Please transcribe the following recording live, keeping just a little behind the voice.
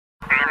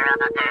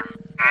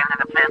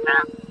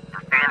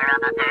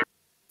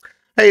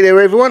Hey there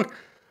everyone,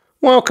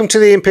 welcome to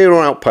the Imperial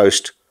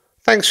Outpost.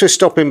 Thanks for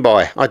stopping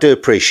by, I do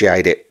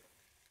appreciate it.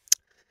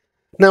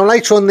 Now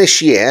later on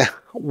this year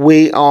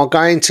we are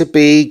going to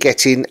be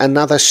getting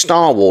another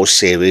Star Wars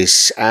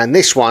series, and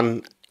this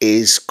one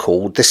is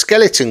called The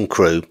Skeleton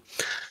Crew.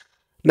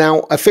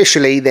 Now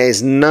officially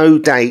there's no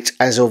date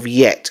as of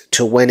yet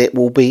to when it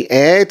will be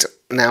aired.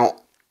 Now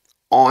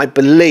I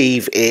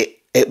believe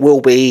it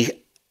will be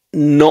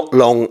not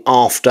long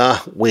after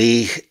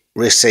we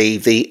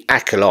receive the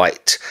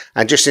Acolyte.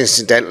 And just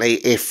incidentally,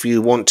 if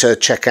you want to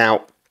check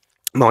out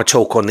my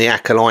talk on the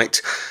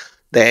Acolyte,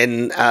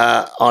 then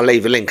I'll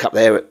leave a link up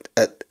there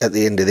at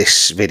the end of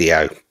this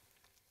video.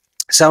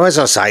 So as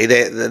I say,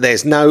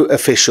 there's no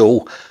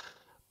official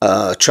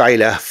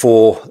trailer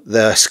for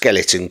the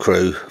Skeleton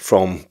Crew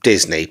from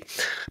Disney,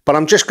 but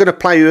I'm just going to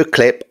play you a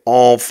clip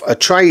of a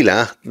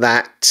trailer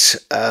that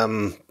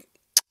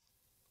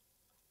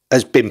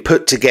has been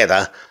put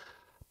together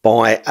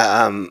by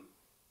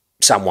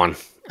someone.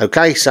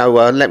 Okay, so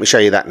let me show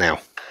you that now.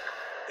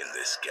 In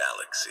this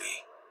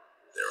galaxy,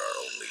 there are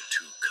only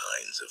two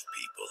kinds of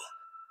people.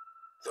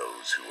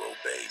 Those who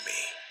obey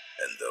me,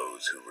 and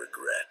those who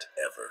regret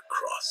ever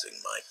crossing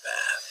my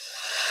path.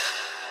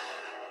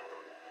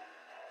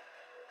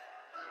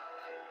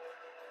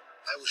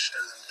 I will show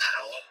them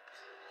power.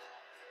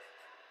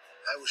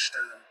 I will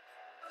show them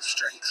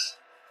strength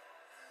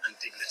and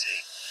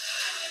dignity.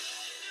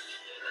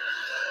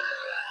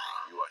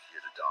 You are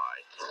here to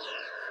die.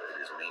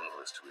 It is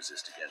meaningless to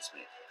resist against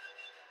me.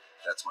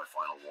 That's my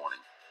final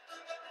warning.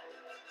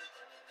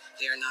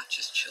 They are not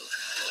just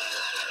children.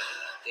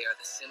 They are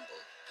the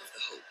symbol of the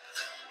hope.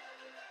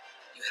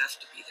 You have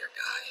to be their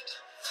guide.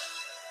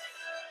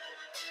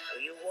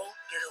 You won't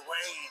get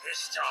away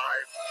this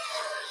time.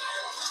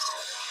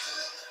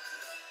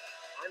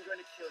 I'm going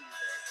to kill you,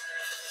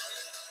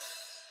 Dave.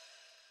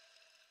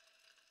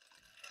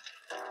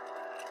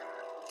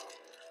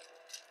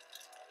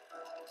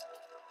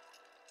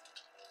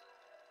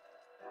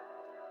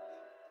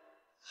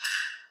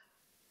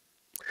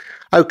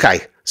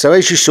 Okay, so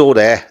as you saw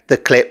there, the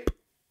clip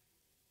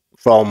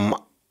from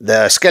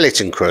the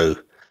Skeleton Crew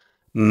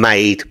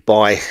made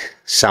by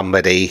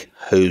somebody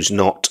who's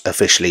not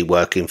officially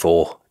working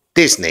for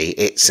Disney.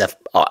 It's a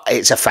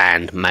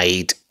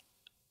fan-made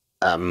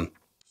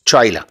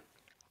trailer.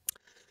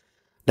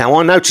 Now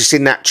I noticed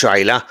in that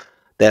trailer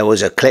there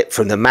was a clip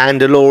from The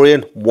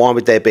Mandalorian. Why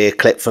would there be a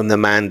clip from The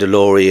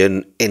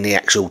Mandalorian in the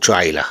actual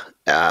trailer?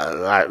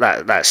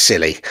 That's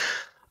silly.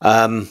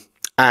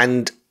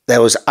 And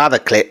there was other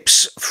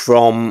clips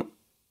from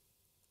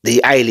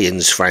the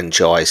Aliens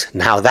franchise.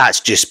 Now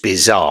that's just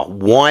bizarre.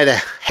 Why the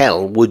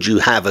hell would you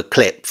have a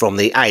clip from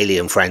the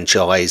Alien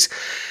franchise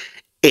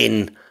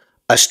in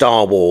a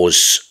Star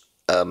Wars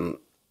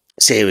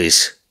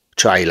series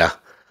trailer?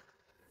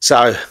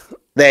 So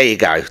there you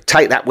go.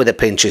 Take that with a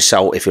pinch of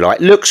salt if you like.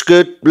 Looks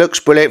good, looks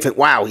brilliant. Think,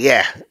 wow,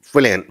 yeah,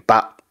 brilliant.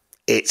 But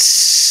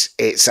it's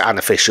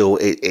unofficial.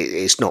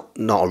 It's not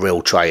a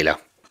real trailer.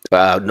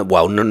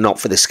 Well, not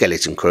for the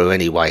Skeleton Crew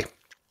anyway.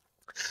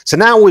 So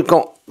now we've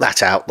got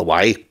that out the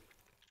way,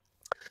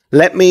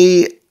 let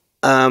me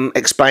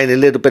explain a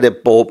little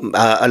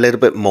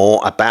bit more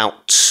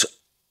about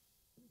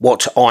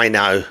what I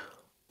know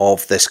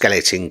of the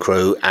Skeleton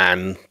Crew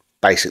and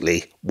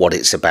basically what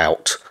it's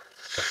about.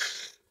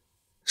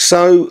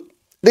 So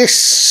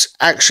this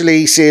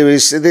actual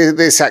series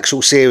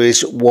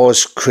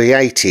was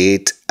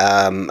created,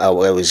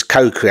 it was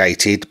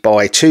co-created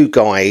by two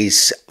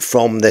guys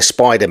from the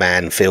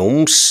Spider-Man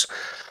films.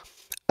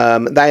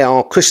 They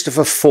are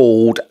Christopher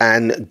Ford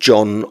and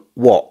John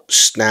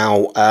Watts.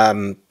 Now,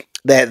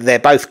 they're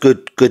both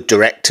good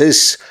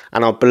directors,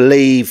 and I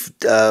believe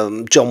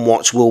John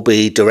Watts will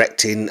be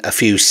directing a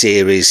few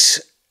series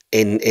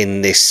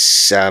in this.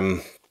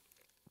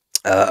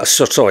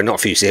 Sorry, not a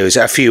few series,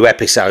 a few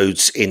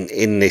episodes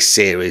in this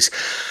series.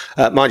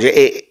 Mind you,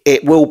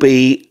 it will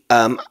be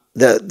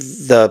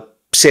the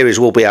series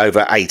will be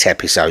over 8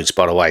 episodes,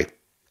 by the way,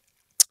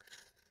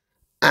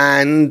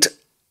 and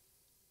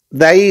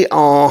they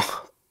are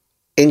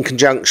in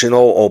conjunction,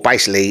 or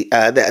basically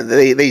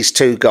these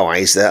two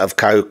guys that have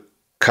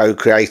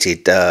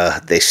co-created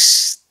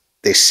this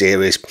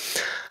series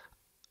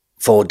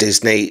for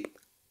Disney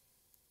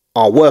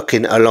are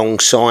working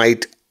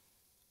alongside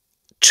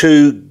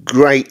two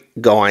great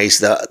guys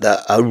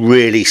that are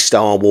really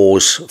Star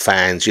Wars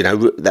fans, you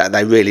know, that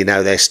they really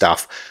know their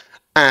stuff,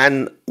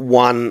 and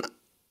one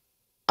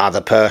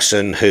other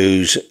person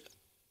who's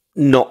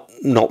not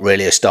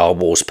really a Star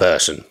Wars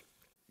person.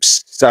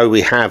 So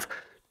we have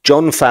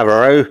Jon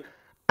Favreau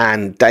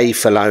and Dave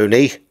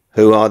Filoni,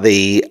 who are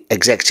the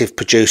executive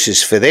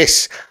producers for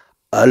this,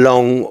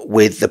 along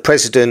with the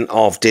president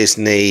of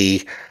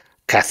Disney,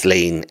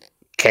 Kathleen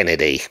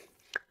Kennedy.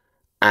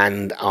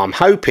 And I'm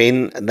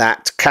hoping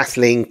that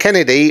Kathleen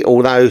Kennedy,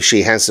 although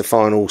she has the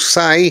final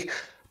say,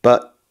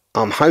 but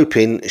I'm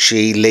hoping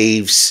she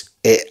leaves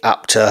it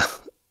up to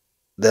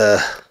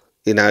the,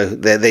 you know,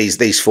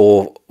 these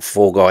four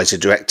guys, the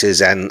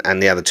directors and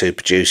the other two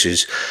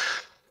producers,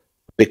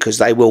 because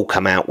they will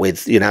come out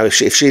with, you know, if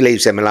she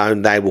leaves them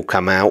alone, they will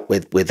come out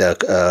with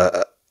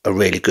a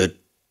really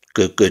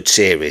good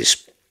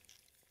series.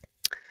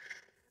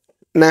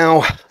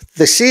 Now,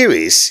 the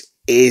series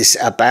is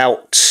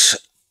about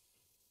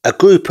a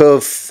group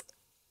of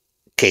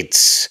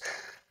kids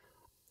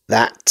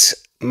that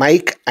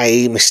make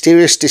a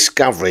mysterious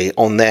discovery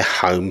on their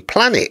home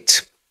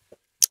planet.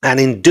 And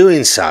in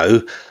doing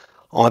so,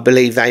 I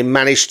believe they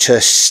managed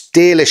to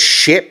steal a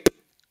ship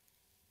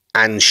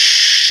and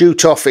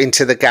shoot off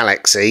into the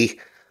galaxy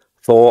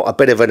for a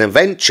bit of an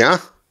adventure.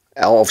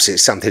 Obviously,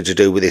 it's something to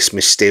do with this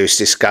mysterious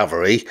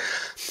discovery.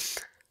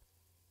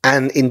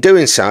 And in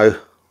doing so,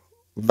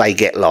 they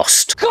get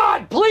lost.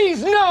 God,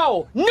 please,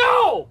 no!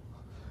 No!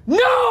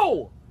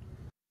 No!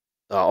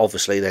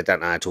 Obviously, they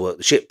don't know how to work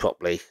the ship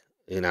properly,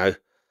 you know.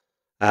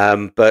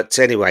 But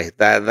anyway,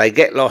 they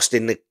get lost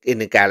in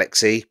the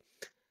galaxy.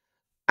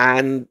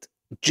 And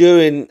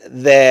during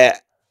their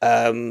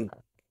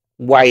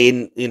way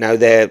in, you know,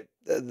 their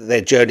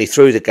journey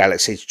through the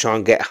galaxy to try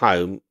and get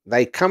home,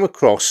 they come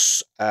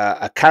across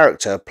a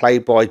character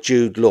played by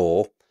Jude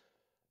Law,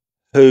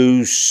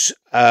 who's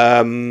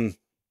a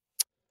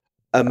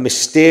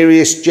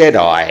mysterious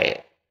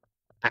Jedi,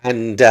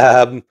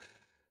 and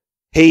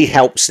he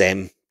helps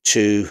them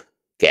to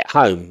get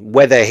home.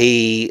 Whether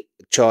he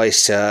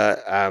tries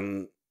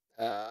to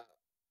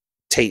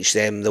teach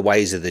them the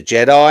ways of the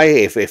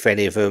Jedi, if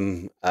any of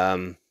them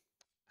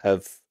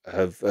have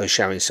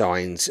showing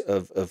signs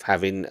of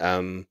having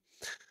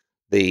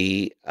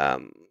the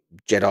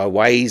Jedi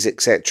ways,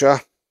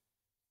 etc.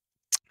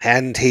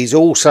 And he's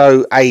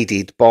also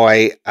aided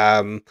by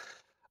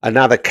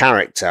another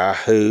character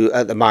who,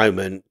 at the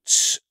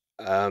moment,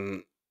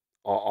 the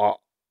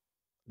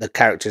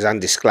character's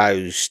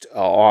undisclosed.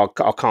 I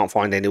can't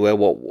find anywhere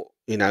what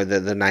you know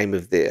the name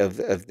of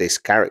this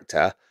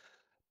character.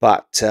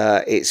 But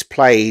it's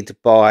played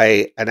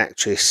by an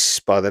actress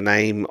by the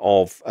name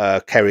of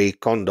Kerry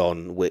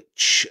Condon,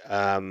 which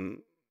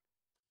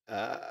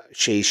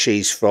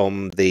she's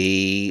from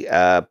the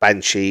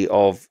Banshee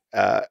of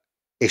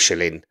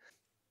Inisherin.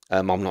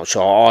 I'm not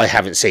sure. I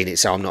haven't seen it,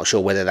 so I'm not sure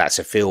whether that's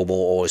a film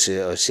or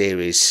a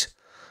series.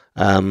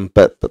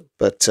 But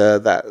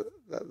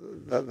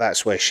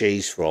that's where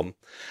she's from.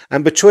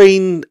 And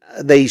between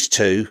these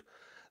two,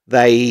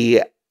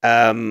 they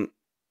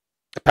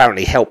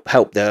apparently help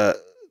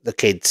the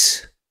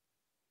kids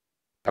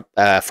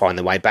find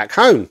their way back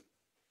home.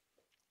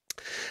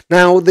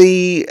 Now,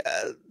 the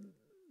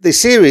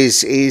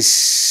series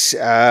is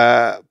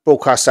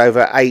broadcast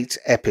over 8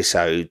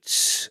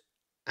 episodes,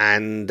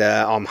 and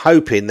I'm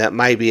hoping that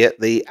maybe on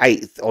the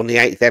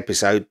 8th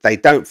episode they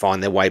don't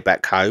find their way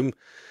back home,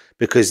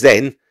 because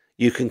then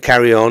you can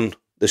carry on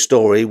the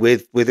story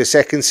with a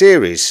second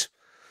series.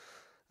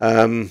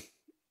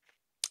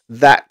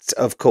 That,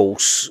 of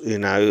course, you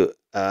know,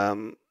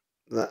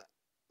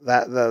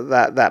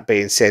 that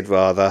being said,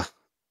 rather,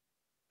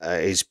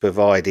 is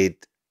provided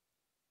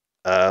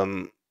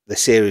the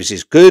series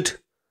is good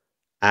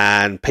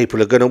and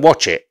people are going to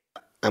watch it.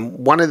 And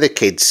one of the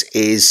kids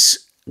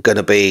is going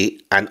to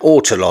be an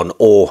Ortolan,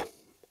 or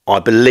I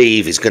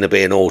believe is going to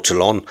be an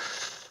Ortolan.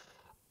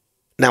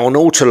 Now, an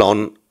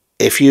Ortolan,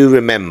 if you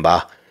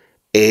remember,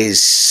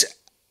 is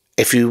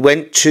if you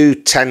went to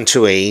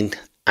Tatooine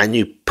and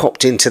you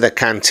popped into the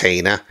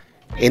cantina,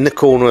 in the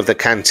corner of the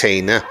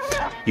cantina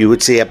you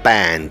would see a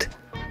band,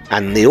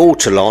 and the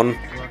Ortolan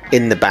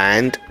in the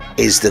band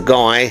is the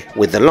guy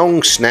with the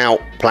long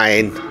snout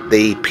playing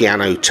the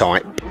piano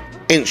type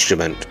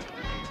instrument,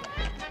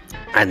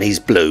 and he's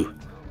blue.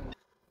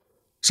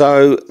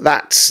 So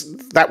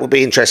that would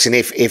be interesting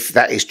if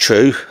that is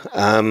true.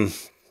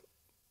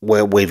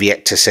 Well, we've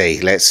yet to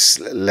see. Let's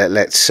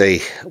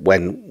see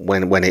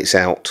when it's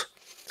out.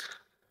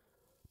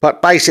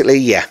 But basically,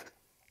 yeah,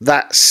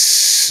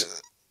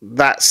 that's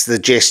the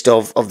gist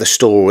of the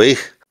story.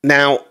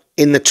 Now,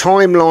 in the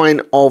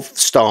timeline of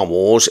Star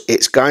Wars,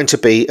 it's going to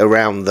be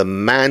around the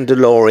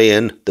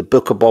Mandalorian, the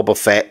Book of Boba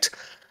Fett,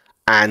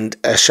 and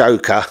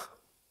Ahsoka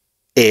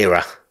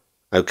era.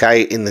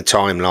 Okay, in the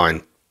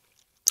timeline.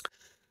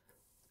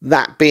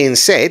 That being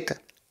said,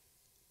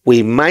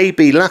 we may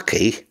be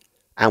lucky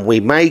and we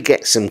may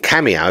get some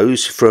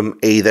cameos from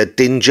either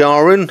Din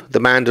Djarin, the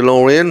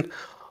Mandalorian,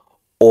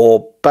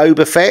 or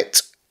Boba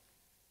Fett,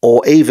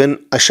 or even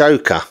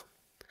Ahsoka.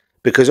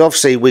 Because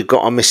obviously we've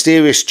got a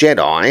mysterious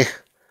Jedi,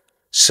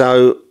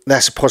 so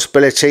that's a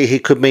possibility he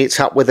could meet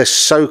up with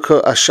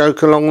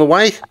Ahsoka along the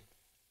way.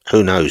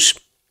 Who knows?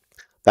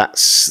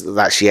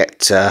 That's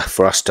yet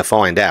for us to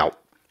find out.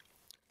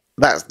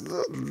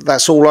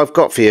 That's all I've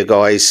got for you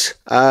guys.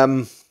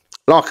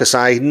 Like I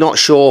say, not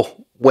sure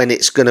when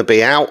it's going to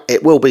be out.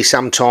 It will be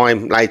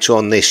sometime later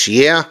on this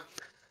year.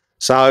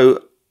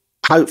 So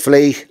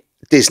hopefully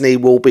Disney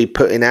will be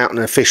putting out an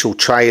official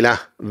trailer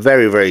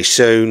very, very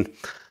soon.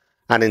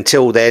 And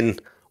until then,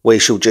 we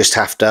shall just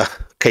have to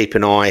keep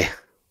an eye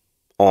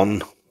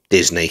on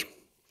Disney.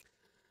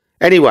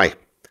 Anyway,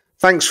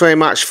 thanks very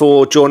much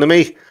for joining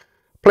me.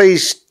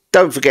 Please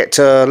Don't forget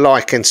to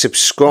like and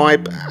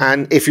subscribe,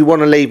 and if you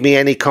want to leave me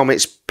any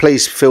comments,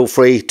 please feel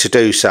free to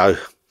do so.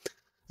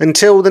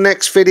 Until the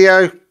next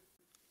video,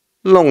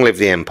 long live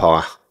the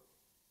Empire.